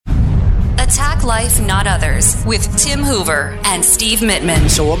Attack Life, Not Others with Tim Hoover and Steve Mittman.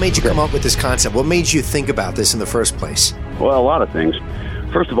 So what made you come up with this concept? What made you think about this in the first place? Well, a lot of things.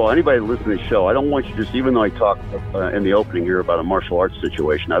 First of all, anybody listening to the show, I don't want you to just, even though I talked in the opening here about a martial arts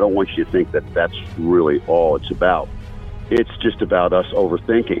situation, I don't want you to think that that's really all it's about. It's just about us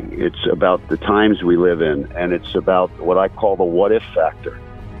overthinking. It's about the times we live in, and it's about what I call the what-if factor.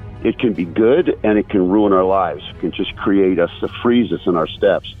 It can be good, and it can ruin our lives. It can just create us, to freeze us in our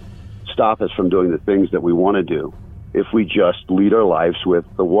steps, stop us from doing the things that we want to do if we just lead our lives with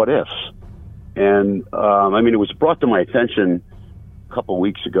the what-ifs. And, it was brought to my attention a couple of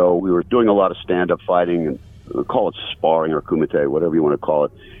weeks ago. We were doing a lot of stand-up fighting, and we'll call it sparring or kumite, whatever you want to call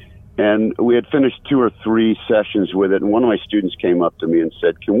it. And we had finished 2 or 3 sessions with it, and one of my students came up to me and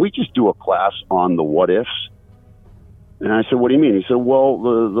said, "Can we just do a class on the what-ifs?" And I said, "What do you mean?" He said, "Well,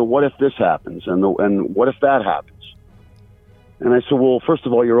 the what if this happens, and what if that happens?" And I said, "Well, first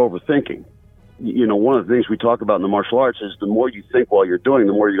of all, you're overthinking. You know, one of the things we talk about in the martial arts is the more you think while you're doing,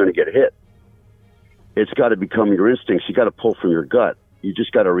 the more you're going to get hit. It's got to become your instincts. You got to pull from your gut. You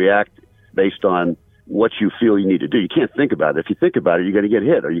just got to react based on what you feel you need to do. You can't think about it. If you think about it, you're going to get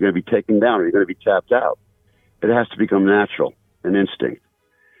hit, or you're going to be taken down, or you're going to be tapped out. It has to become natural, an instinct."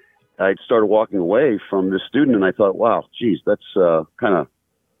 I started walking away from this student, and I thought, wow, geez, that's kind of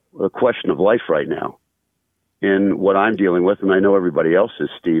a question of life right now. And what I'm dealing with, and I know everybody else is,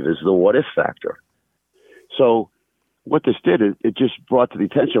 Steve, is the what-if factor. So what this did, it just brought to the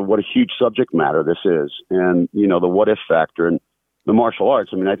attention of what a huge subject matter this is. And, you know, the what-if factor and the martial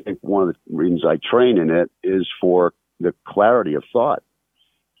arts, I think one of the reasons I train in it is for the clarity of thought.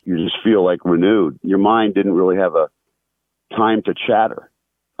 You just feel like renewed. Your mind didn't really have a time to chatter.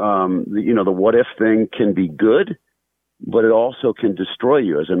 The what-if thing can be good, but it also can destroy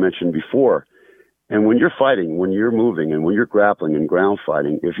you, as I mentioned before. And when you're fighting, when you're moving, and when you're grappling and ground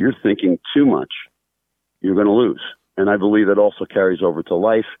fighting, if you're thinking too much, you're going to lose. And I believe it also carries over to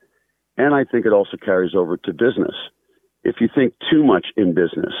life, and I think it also carries over to business. If you think too much in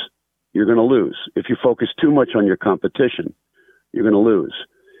business, you're going to lose. If you focus too much on your competition, you're going to lose.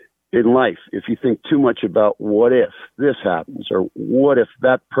 In life, if you think too much about what if this happens, or what if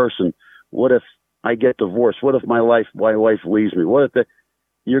that person, what if I get divorced, what if my wife leaves me, what if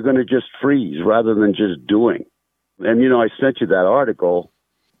you're going to just freeze rather than just doing. And, I sent you that article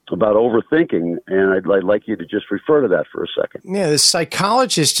about overthinking, and I'd like you to just refer to that for a second. Yeah, the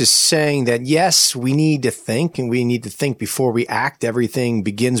psychologist is saying that, yes, we need to think, and we need to think before we act. Everything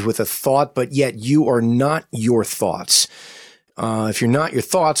begins with a thought, but yet you are not your thoughts. If you're not your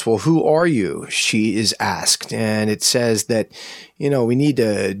thoughts, well, who are you? She is asked. And it says that, we need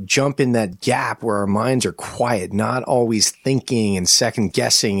to jump in that gap where our minds are quiet, not always thinking and second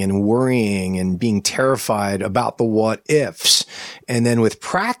guessing and worrying and being terrified about the what ifs. And then with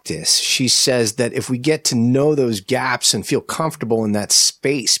practice, she says that if we get to know those gaps and feel comfortable in that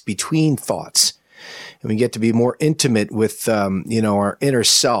space between thoughts, and we get to be more intimate with, our inner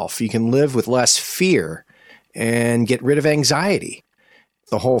self, you can live with less fear and get rid of anxiety.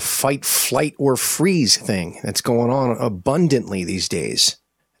 The whole fight, flight, or freeze thing that's going on abundantly these days.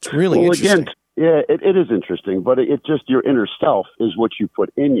 It's really interesting. Again, yeah, it is interesting, but it just, your inner self is what you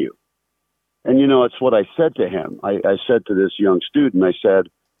put in you. And, it's what I said to him. I said to this young student, I said,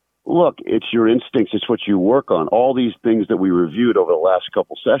 look, it's your instincts. It's what you work on. All these things that we reviewed over the last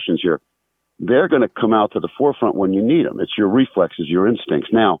couple sessions here, they're going to come out to the forefront when you need them. It's your reflexes, your instincts.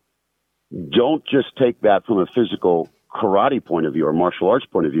 Now, don't just take that from a physical karate point of view or martial arts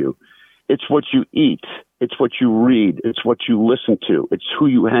point of view. It's what you eat. It's what you read. It's what you listen to. It's who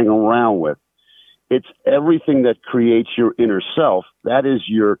you hang around with. It's everything that creates your inner self. That is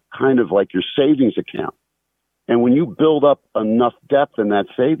your kind of like your savings account. And when you build up enough depth in that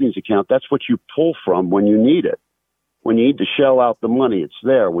savings account, that's what you pull from when you need it. When you need to shell out the money, it's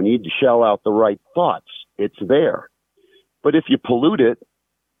there. When you need to shell out the right thoughts, it's there. But if you pollute it,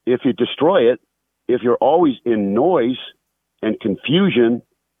 if you destroy it, if you're always in noise and confusion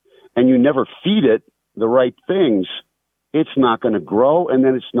and you never feed it the right things, it's not going to grow, and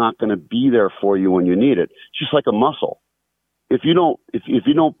then it's not going to be there for you when you need it. It's just like a muscle. If you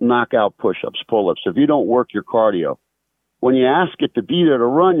don't knock out push-ups, pull-ups, if you don't work your cardio, when you ask it to be there to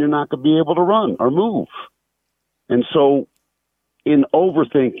run, you're not going to be able to run or move. And so in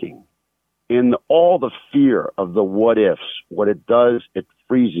overthinking, in all the fear of the what ifs, what it does, it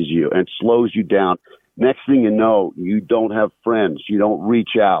freezes you and slows you down. Next thing you know, you don't have friends. You don't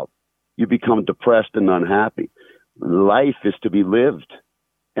reach out. You become depressed and unhappy. Life is to be lived.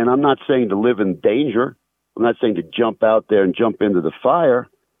 And I'm not saying to live in danger. I'm not saying to jump out there and jump into the fire.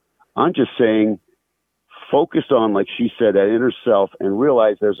 I'm just saying focus on, like she said, that inner self and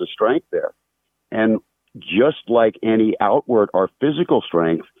realize there's a strength there. And just like any outward or physical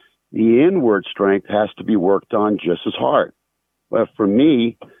strength, the inward strength has to be worked on just as hard. Well, for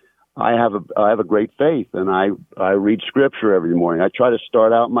me, I have a great faith, and I read scripture every morning. I try to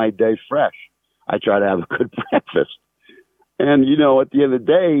start out my day fresh. I try to have a good breakfast. And, at the end of the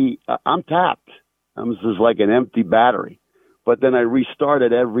day, I'm tapped. This is like an empty battery. But then I restart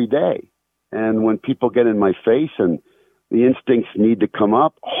it every day. And when people get in my face and the instincts need to come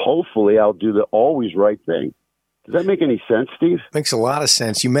up, hopefully I'll do the always right thing. Does that make any sense, Steve? Makes a lot of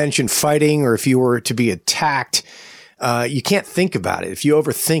sense. You mentioned fighting, or if you were to be attacked, you can't think about it. If you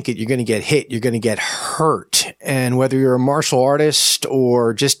overthink it, you're going to get hit. You're going to get hurt. And whether you're a martial artist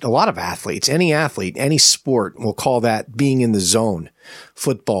or just a lot of athletes, any sport, we'll call that being in the zone.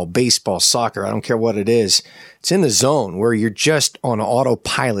 Football, baseball, soccer, I don't care what it is. It's in the zone where you're just on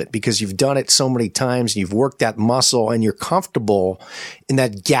autopilot because you've done it so many times and you've worked that muscle and you're comfortable in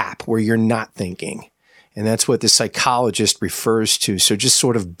that gap where you're not thinking. And that's what the psychologist refers to. So just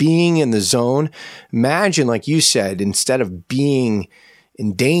sort of being in the zone. Imagine, like you said, instead of being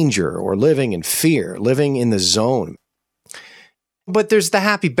in danger or living in fear, living in the zone. But there's the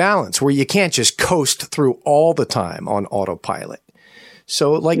happy balance where you can't just coast through all the time on autopilot.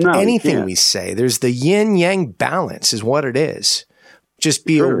 So like anything we say, there's the yin-yang balance is what it is. Just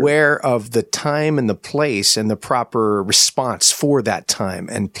be aware of the time and the place and the proper response for that time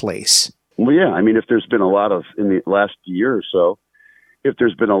and place. Well, yeah. I mean, if there's been a lot of, in the last year or so, if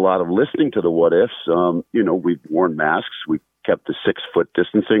there's been a lot of listening to the what ifs, we've worn masks. We've kept the 6-foot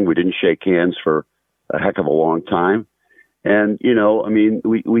distancing. We didn't shake hands for a heck of a long time. And,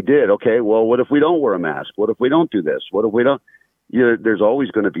 we did. Okay, well, what if we don't wear a mask? What if we don't do this? What if we don't? There's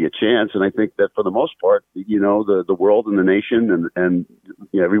always going to be a chance. And I think that for the most part, the world and the nation and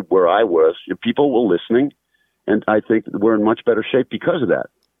everywhere I was, people were listening. And I think we're in much better shape because of that.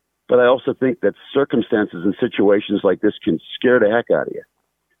 But I also think that circumstances and situations like this can scare the heck out of you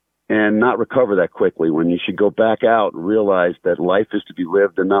and not recover that quickly, when you should go back out and realize that life is to be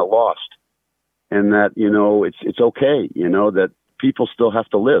lived and not lost. And that, it's okay, that people still have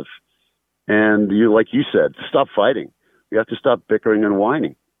to live. And like you said, stop fighting. We have to stop bickering and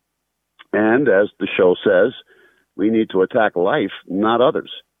whining. And as the show says, we need to attack life, not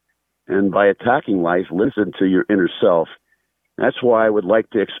others. And by attacking life, listen to your inner self. That's why I would like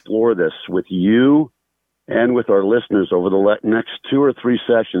to explore this with you and with our listeners over the next 2 or 3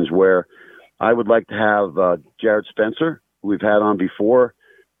 sessions, where I would like to have Jared Spencer, who we've had on before,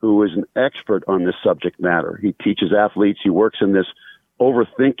 who is an expert on this subject matter. He teaches athletes. He works in this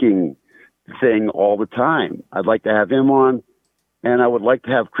overthinking thing all the time. I'd like to have him on, and I would like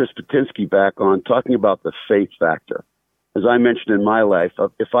to have Chris Patinsky back on, talking about the faith factor. As I mentioned in my life,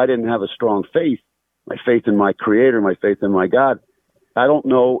 if I didn't have a strong faith, my faith in my Creator, my faith in my God, I don't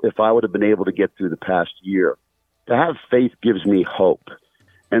know if I would have been able to get through the past year. To have faith gives me hope,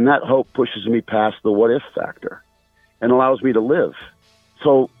 and that hope pushes me past the what-if factor and allows me to live.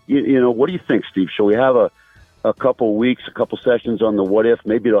 So, what do you think, Steve? Shall we have a couple weeks, a couple sessions on the what-if?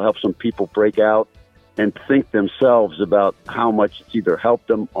 Maybe it'll help some people break out and think themselves about how much it's either helped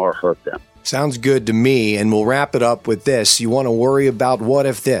them or hurt them. Sounds good to me, and we'll wrap it up with this. You want to worry about what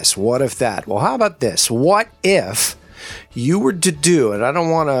if this, what if that? Well, how about this? What if you were to do, and I don't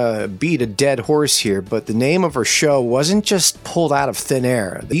want to beat a dead horse here, but the name of our show wasn't just pulled out of thin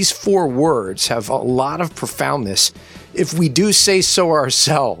air. These 4 words have a lot of profoundness, if we do say so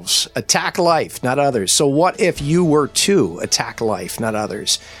ourselves. Attack life, not others. So what if you were to attack life, not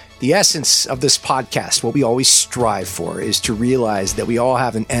others? The essence of this podcast, what we always strive for, is to realize that we all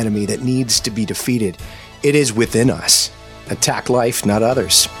have an enemy that needs to be defeated. It is within us. Attack life, not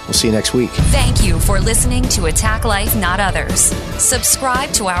others. We'll see you next week. Thank you for listening to Attack Life, Not Others.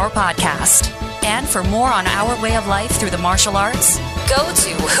 Subscribe to our podcast. And for more on our way of life through the martial arts, go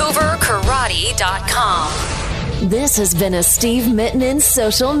to hooverkarate.com. This has been a Steve Mittman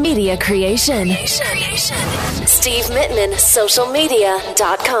social media creation.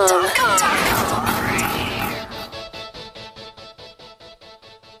 SteveMittmanSocialMedia.com.